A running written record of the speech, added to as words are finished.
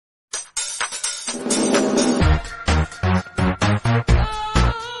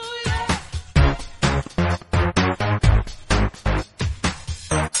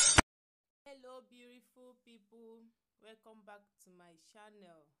welcome back to my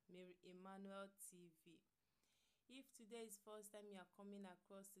channel, Mary Emmanuel TV. If today is first time you are coming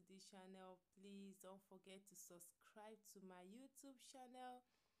across to this channel, please don't forget to subscribe to my YouTube channel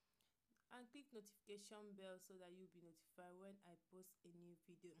and click notification bell so that you'll be notified when I post a new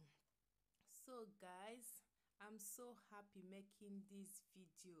video. So guys, I'm so happy making this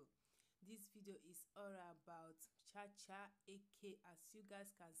video. This video is all about Chacha, aka, as you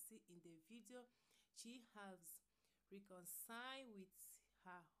guys can see in the video, she has reconciled with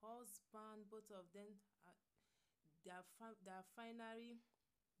her husband. Both of them they are finally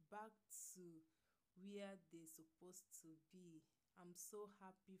back to where they're supposed to be. I'm so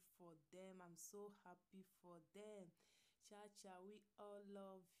happy for them. I'm so happy for them. Chacha, we all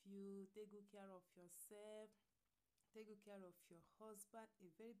love you. Take good care of yourself. Take good care of your husband. A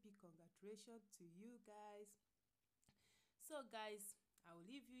very big congratulations to you guys. So guys, I will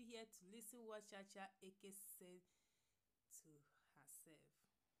leave you here to listen what Chacha Eke said to herself.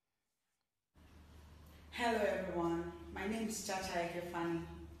 Hello everyone, my name is Chacha Eke Fanny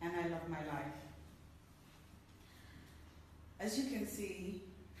and I love my life. As you can see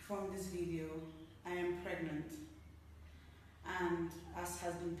from this video, I am pregnant, and as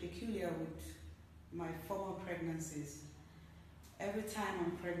has been peculiar with my former pregnancies, every time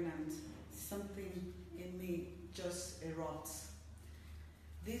I'm pregnant, something in me just erupts.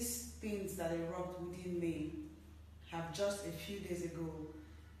 These things that erupt within me have just a few days ago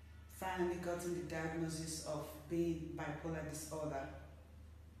finally gotten the diagnosis of being bipolar disorder.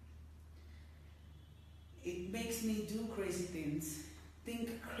 It makes me do crazy things,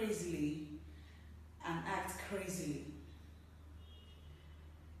 think crazily, and act crazily.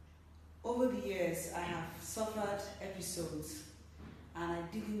 Over the years, I have suffered episodes, and I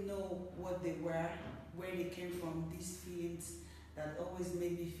didn't know what they were, where they came from, these feelings that always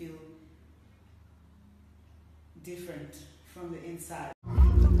made me feel different from the inside.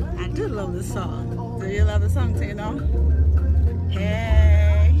 I do love the song. Do you love the song, Tina?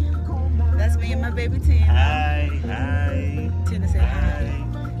 Hey, that's me and my baby Tina. Hi, hi. Tina, say hi.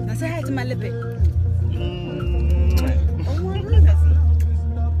 Now say hi to my lippy. Oh my goodness.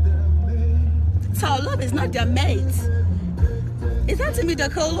 So love is not their mate. Is that Timmy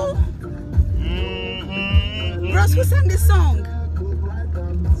Dakolo? Bros, who sang this song?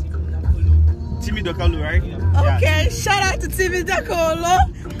 Timmy Dakolo, right? Okay, yeah. Shout out to Timmy Dakolo.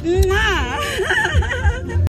 Mwah.